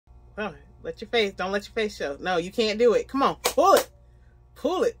Oh, don't let your face show. No, you can't do it. Come on, pull it.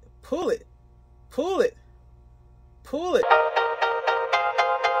 Pull it. Pull it. Pull it. Pull it.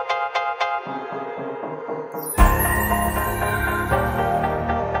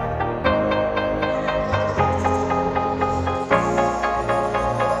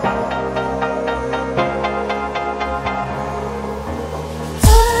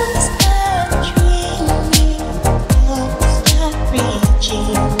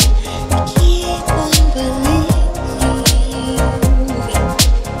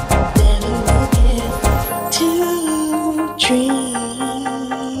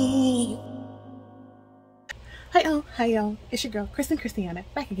 Hi y'all, it's your girl Kristeanna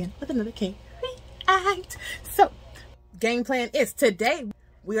back again with another K-React. So, game plan is today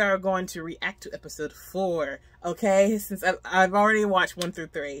we are going to react to episode 4. Okay, since I've already watched 1 through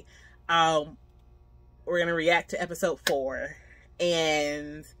 3, we're gonna react to episode 4,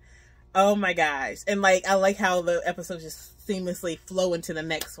 and oh my gosh, and like I like how the episodes just seamlessly flow into the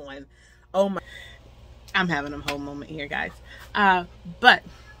next one. Oh my, I'm having a whole moment here, guys. But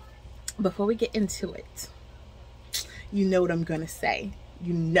before we get into it, you know what I'm gonna say.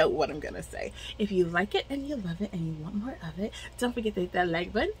 You know what I'm gonna say. If you like it and you love it and you want more of it, don't forget to hit that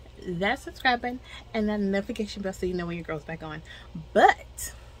like button, that subscribe button, and that notification bell so you know when your girl's back on.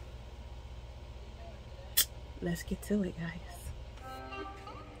 But let's get to it, guys.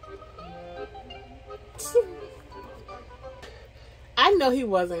 I know he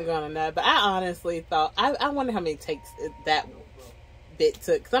wasn't gonna nut, but I honestly thought, I wonder how many takes that bit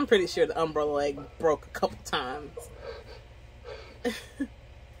took, because I'm pretty sure the umbrella leg broke a couple times.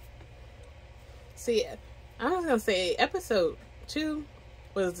 See, I was gonna say episode 2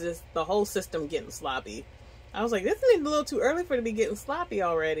 was just the whole system getting sloppy. I was like, this is a little too early for it to be getting sloppy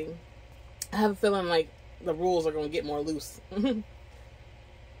already. I have a feeling like the rules are gonna get more loose. And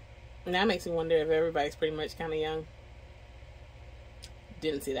that makes me wonder if everybody's pretty much kind of young.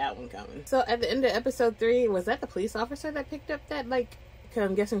 Didn't see that one coming. So at the end of episode 3, was that the police officer that picked up that, like, because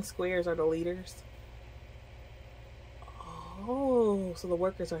I'm guessing squares are the leaders? Oh, so the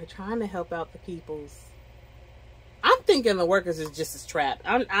workers are trying to help out the peoples. I'm thinking the workers is just as trapped.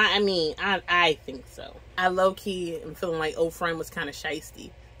 I think so. I low-key am feeling like old friend was kind of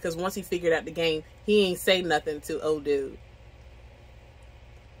shisty, because once he figured out the game, he ain't say nothing to old dude.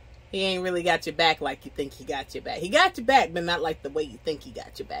 He ain't really got your back like you think he got your back. He got your back, but not like the way you think he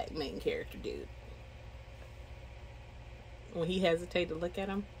got your back, main character dude. When he hesitated to look at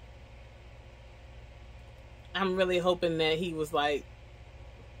him, I'm really hoping that he was like,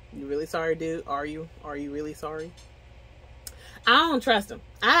 you really sorry, dude? Are you really sorry? I don't trust him.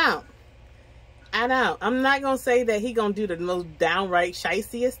 I don't. I'm not going to say that he going to do the most downright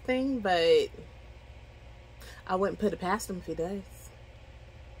shiestiest thing, but I wouldn't put it past him if he does.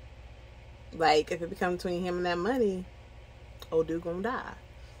 Like, if it becomes between him and that money, old dude going to die.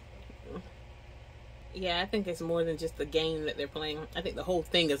 Yeah, I think it's more than just the game that they're playing. I think the whole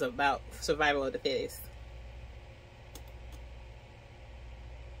thing is about survival of the fittest.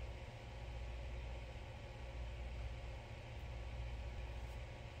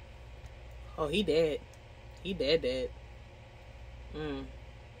 Oh, he dead. He dead.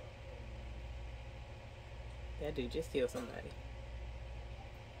 That dude just killed somebody.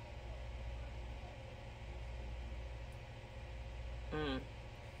 I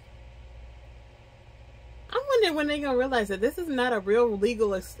wonder when they're gonna realize that this is not a real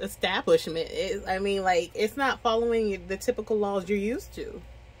legal establishment. I mean, like, it's not following the typical laws you're used to.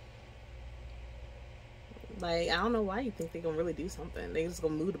 Like, I don't know why you think they're gonna really do something. They're just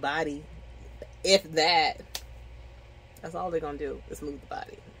gonna move the body. If that. That's all they're gonna do, is move the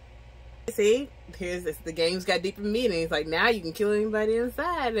body. See? Here's this. The game's got deeper meanings. Like, now you can kill anybody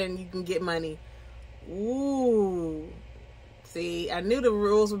inside and you can get money. Ooh. See, I knew the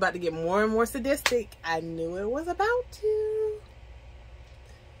rules were about to get more and more sadistic. I knew it was about to.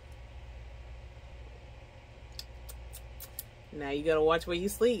 Now you gotta watch where you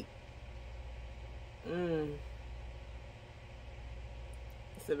sleep.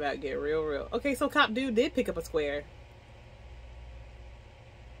 It's about to get real. Okay, so cop dude did pick up a square.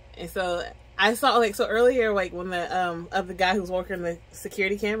 And so I saw, like, so earlier, like, when the of the guy who's working the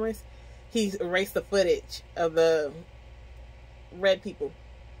security cameras, he erased the footage of the red people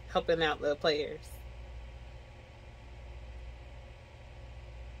helping out the players.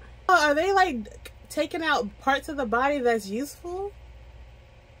 Oh, are they, like, taking out parts of the body that's useful?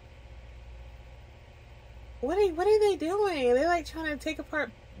 What are they doing? Are they, like, trying to take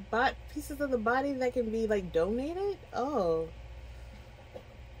apart pieces of the body that can be, like, donated? Oh,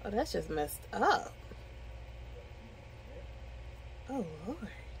 that's just messed up. Oh, Lord.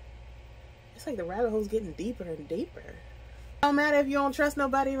 It's like the rabbit hole's getting deeper and deeper. Don't matter if you don't trust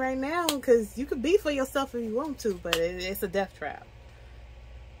nobody right now, because you could be for yourself if you want to, but it's a death trap.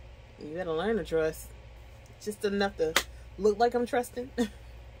 You gotta learn to trust. Just enough to look like I'm trusting.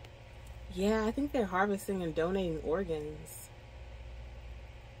 Yeah, I think they're harvesting and donating organs.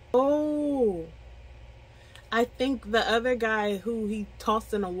 Oh, I think the other guy who he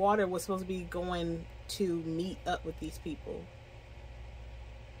tossed in the water was supposed to be going to meet up with these people.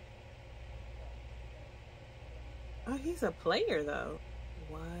 Oh, he's a player though.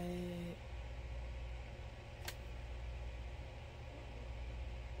 What?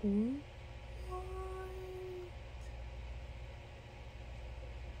 What?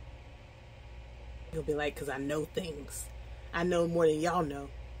 He'll be like, because I know things. I know more than y'all know.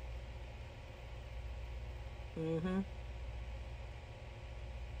 I don't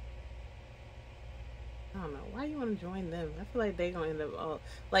know. Why you want to join them? I feel like they're going to end up all...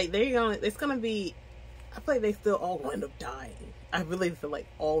 Like, they're going to... It's going to be... I feel like they still all going to end up dying. I really feel like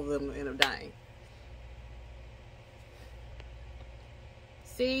all of them will end up dying.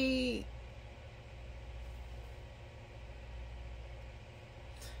 See...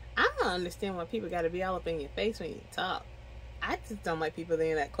 I don't understand why people got to be all up in your face when you talk. I just don't like people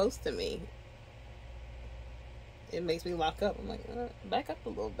being that close to me. It makes me lock up. I'm like, back up a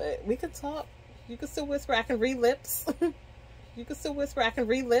little bit. We could talk. You can still whisper. I can read lips. You can still whisper. I can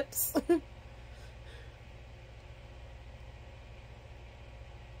read lips.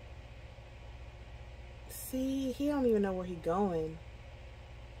 See, he don't even know where he going.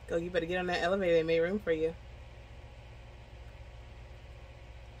 Go, you better get on that elevator. They made room for you.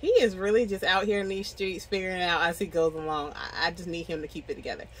 He is really just out here in these streets figuring it out as he goes along. I just need him to keep it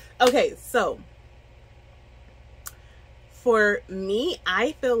together. Okay, so for me,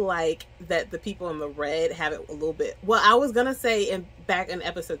 I feel like that the people in the red have it a little bit... Well, I was going to say back in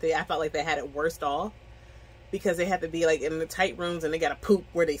episode 3, I felt like they had it worst off. Because they had to be like in the tight rooms and they got to poop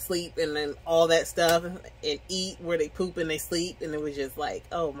where they sleep and then all that stuff. And eat where they poop and they sleep. And it was just like,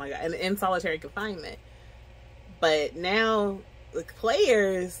 oh my God. And in solitary confinement. But now... the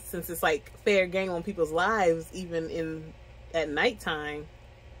players, since it's like fair game on people's lives, even at nighttime,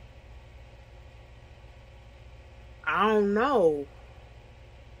 I don't know.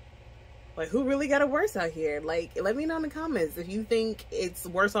 Like, who really got it worse out here? Like, let me know in the comments if you think it's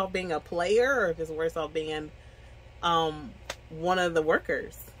worse off being a player or if it's worse off being one of the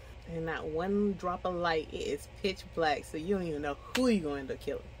workers. And not one drop of light. It is pitch black, so you don't even know who you're going to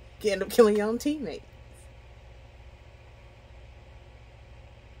kill. You end up killing your own teammate.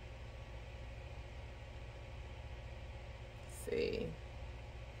 See.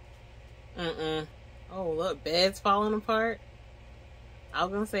 Oh, look, bed's falling apart. I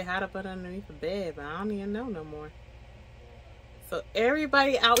was gonna say hide up underneath the bed, but I don't even know no more. So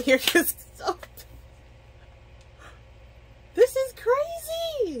everybody out here is so... This is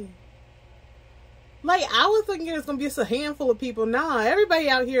crazy. Like, I was thinking it's gonna be just a handful of people. Nah, everybody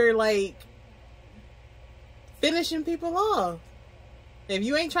out here like finishing people off. If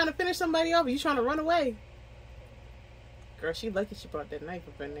you ain't trying to finish somebody off, you trying to run away. Girl, she lucky she brought that knife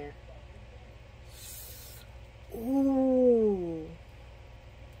up in there. Ooh.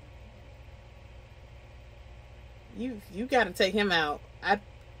 You gotta take him out.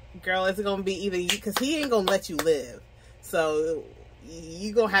 Girl, it's gonna be either you, because he ain't gonna let you live. So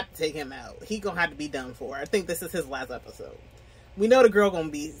you gonna have to take him out. He gonna have to be done for. I think this is his last episode. We know the girl gonna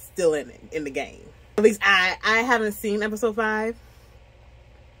be still in the game. At least I haven't seen episode 5.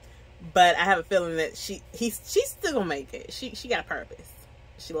 But I have a feeling that she's still gonna make it. She got a purpose.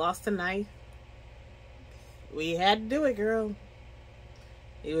 She lost a knife. We had to do it, girl.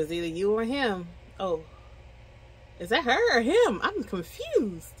 It was either you or him. Oh, is that her or him? I'm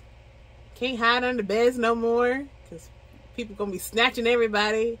confused. Can't hide under beds no more because people gonna be snatching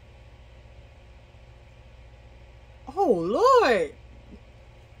everybody. Oh Lord.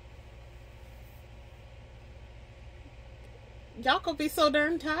 Y'all gonna be so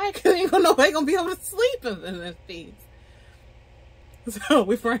darn tired because ain't gonna nobody gonna be able to sleep in this piece. So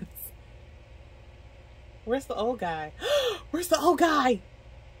we friends. Where's the old guy? Where's the old guy?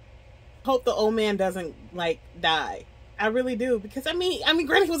 Hope the old man doesn't like die. I really do, because I mean,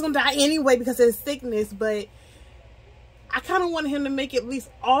 granted he was gonna die anyway because of his sickness, but I kind of wanted him to make it at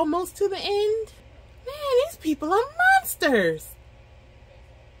least almost to the end. Man, these people are monsters.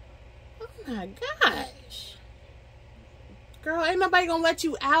 Oh my gosh. Girl, ain't nobody gonna let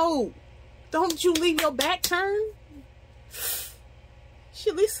you out. Don't you leave your back turned? She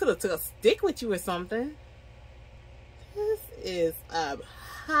at least could have took a stick with you or something. This is a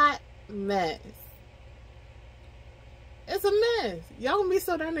hot mess. It's a mess. Y'all gonna be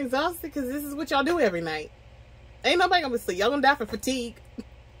so darn exhausted because this is what y'all do every night. Ain't nobody gonna be asleep. Y'all gonna die for fatigue.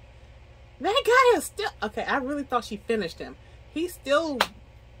 That guy is still... Okay, I really thought she finished him. He's still...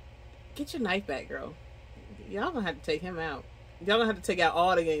 Get your knife back, girl. Y'all gonna have to take him out. Y'all gonna have to take out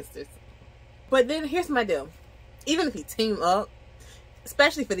all the gangsters. But then here's my deal. Even if he team up,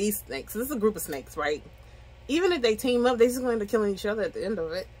 especially for these snakes, this is a group of snakes, right? Even if they team up, they're just going to kill each other at the end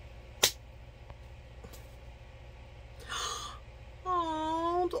of it.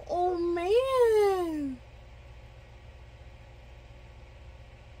 Oh, the old man.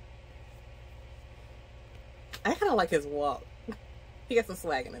 I kind of like his walk. He got some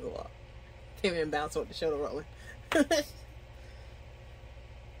swag in his walk. Came in and bounced with the shoulder rolling.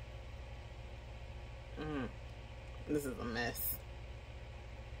 This is a mess.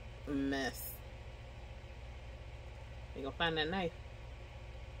 A mess. You gonna find that knife?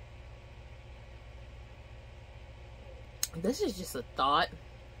 This is just a thought.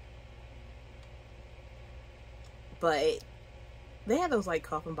 But they had those like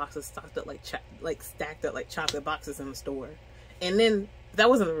coffin boxes stocked up like stacked up like chocolate boxes in the store. And then that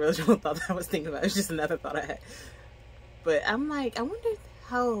wasn't the original thought that I was thinking about. It's just another thought I had. But I'm like, I wonder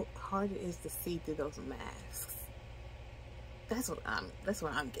how hard it is to see through those masks. That's what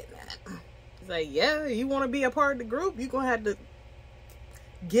I'm getting at. It's like, yeah, you want to be a part of the group, you're gonna have to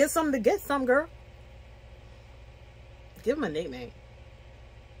get something to get some, girl. Give him a nickname.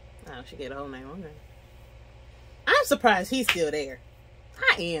 Oh, she get a whole name. Okay. I'm surprised he's still there.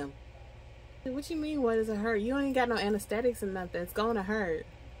 I am. What you mean, what does it hurt? You ain't got no anesthetics or nothing. It's gonna hurt.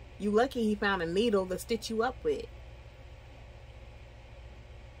 You lucky he found a needle to stitch you up with.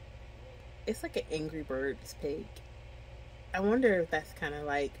 It's like an Angry Birds pig. I wonder if that's kind of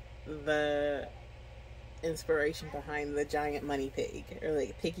like the inspiration behind the giant money pig. Or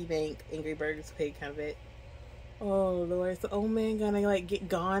like piggy bank, Angry Birds pig kind of it. Oh Lord, is the old man gonna like get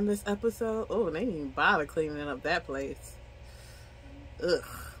gone this episode? Oh, they didn't even bother cleaning up that place. Ugh.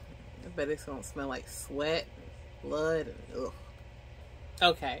 I bet it's gonna smell like sweat, blood, and ugh.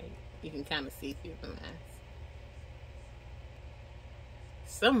 Okay, you can kind of see through the mask.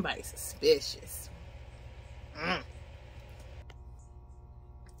 Somebody suspicious.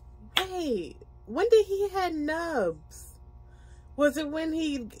 Hey, when did he had nubs? Was it when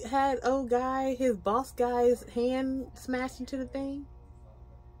he had old guy, his boss guy's hand smashed into the thing?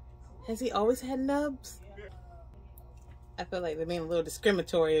 Has he always had nubs? I feel like they're being a little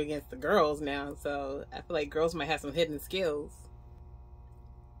discriminatory against the girls now, so I feel like girls might have some hidden skills.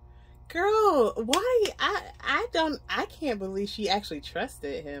 Girl, why? I can't believe she actually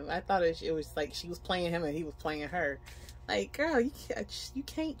trusted him. I thought it was like she was playing him and he was playing her. Like, girl, you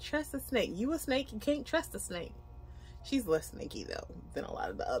can't trust a snake. You a snake, you can't trust a snake. She's less snaky though than a lot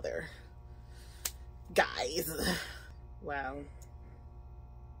of the other guys. Wow.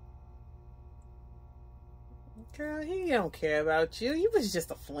 Girl, he don't care about you. You was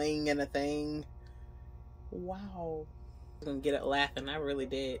just a fling and a thing. Wow. I was gonna get it laughing. I really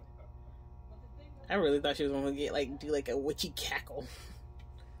did. I really thought she was gonna get like do like a witchy cackle.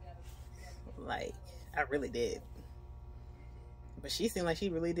 Like, I really did. But she seemed like she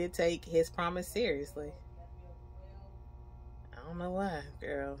really did take his promise seriously. I don't know why,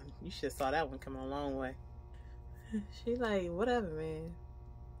 girl. You should have saw that one come a long way. She like, whatever, man.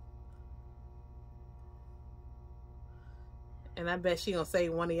 And I bet she gonna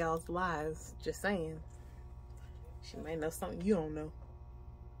save one of y'all's lives. Just saying. She might know something you don't know.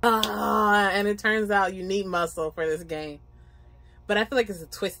 And it turns out you need muscle for this game. But I feel like it's a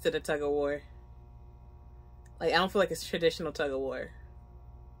twist to the tug of war. Like, I don't feel like it's traditional tug of war.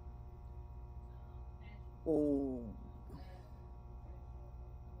 Ooh.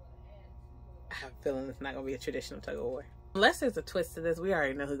 I have a feeling it's not gonna be a traditional tug of war. Unless there's a twist to this, we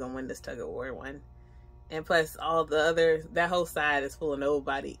already know who's gonna win this tug of war one. And plus, all the other, that whole side is full of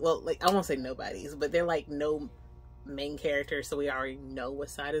nobody. Well, like, I won't say nobodies, but they're like no main characters, so we already know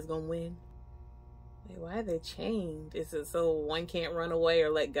what side is gonna win. Wait, why are they chained? Is it so one can't run away or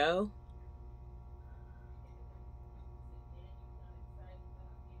let go?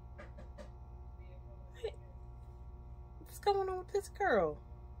 What's going on with this girl?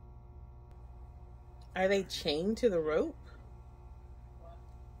 Are they chained to the rope?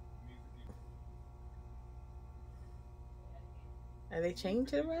 Are they chained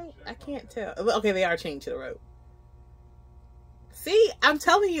to the rope? I can't tell. Okay, they are chained to the rope. See, I'm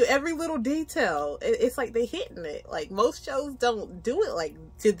telling you, every little detail. It's like they hitting it. Like, most shows don't do it like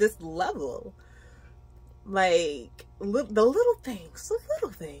to this level. Like, the little things. The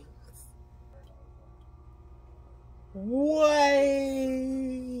little things. Wait.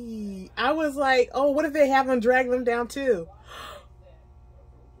 I was like, oh, what if they have them drag them down too?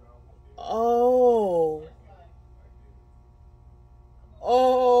 Oh.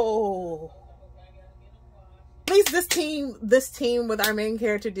 Oh. At least this team with our main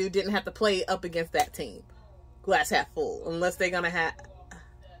character dude didn't have to play up against that team. Glass half full. Unless they're gonna have...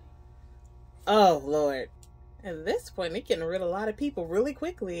 Oh, Lord. At this point, they're getting rid of a lot of people really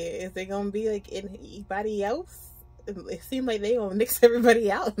quickly. Is they gonna be like anybody else? It seemed like they gonna nix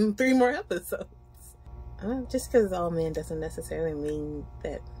everybody out in 3 more episodes. Just because all men doesn't necessarily mean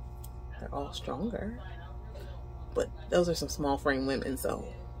that they're all stronger. But those are some small frame women, so...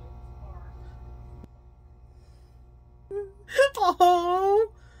 Oh,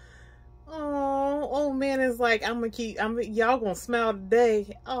 old man is like, y'all gonna smile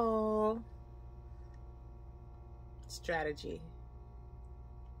today. Oh, strategy.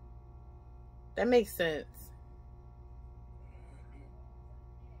 That makes sense.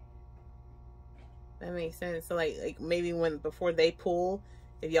 That makes sense. So like maybe before they pull,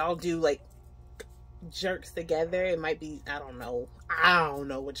 if y'all do like jerks together, it might be, I don't know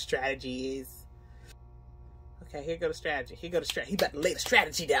what strategy is. Okay, here go the strategy. He about to lay the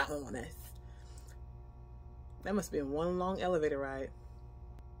strategy down on us. That must have been one long elevator ride.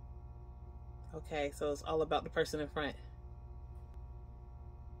 Okay, so it's all about the person in front.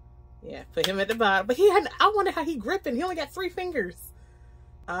 Yeah, put him at the bottom. But I wonder how he gripping. He only got 3 fingers.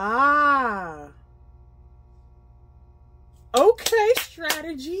 Ah. Okay,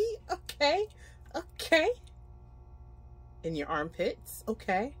 strategy. Okay. In your armpits.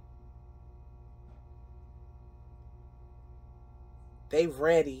 Okay. They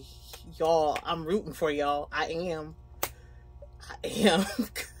ready. Y'all, I'm rooting for y'all. I am.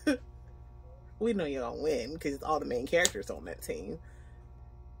 We know you're gonna win because it's all the main characters on that team.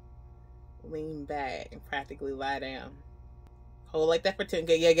 Lean back and practically lie down. Hold like that for 10.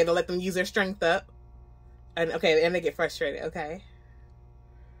 Yeah, gotta let them use their strength up. And okay, and they get frustrated. Okay.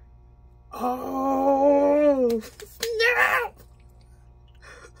 Oh no!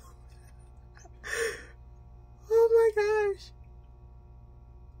 Oh my gosh.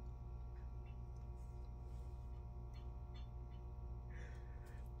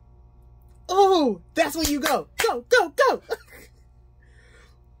 Oh, that's when you go. Go.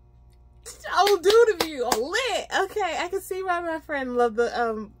 Oh, dude of you. Oh, lit. Okay, I can see why my friend loved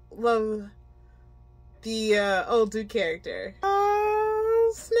the old dude character.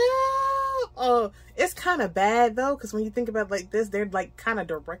 Oh, snap. Oh, it's kind of bad though, because when you think about like this, they're like kind of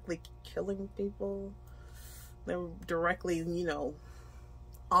directly killing people. They're directly, you know,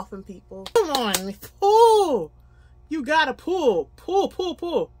 offing people. Come on, pull. You gotta pull.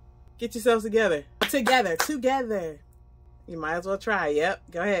 Pull. Get yourselves together. Together. You might as well try.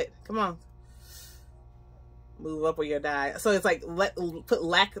 Yep. Go ahead. Come on. Move up or you'll die. So it's like put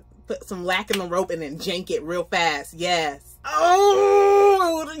some lack in the rope and then jank it real fast. Yes.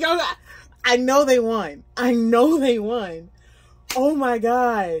 Oh, I know they won. Oh my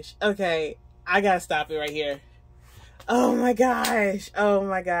gosh. Okay. I gotta stop it right here. Oh my gosh.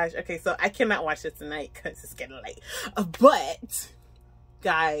 Okay, so I cannot watch this tonight because it's getting late. But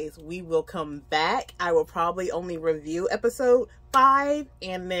guys, we will come back. I will probably only review episode 5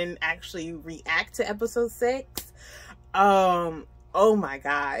 and then actually react to episode 6. Oh my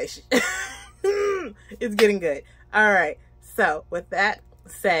gosh. It's getting good. All right. So with that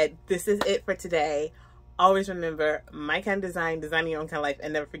said, this is it for today. Always remember, my kind of designing your own kind of life,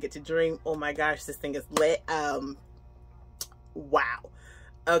 and never forget to dream. Oh my gosh, this thing is lit. Wow.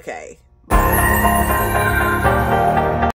 Okay.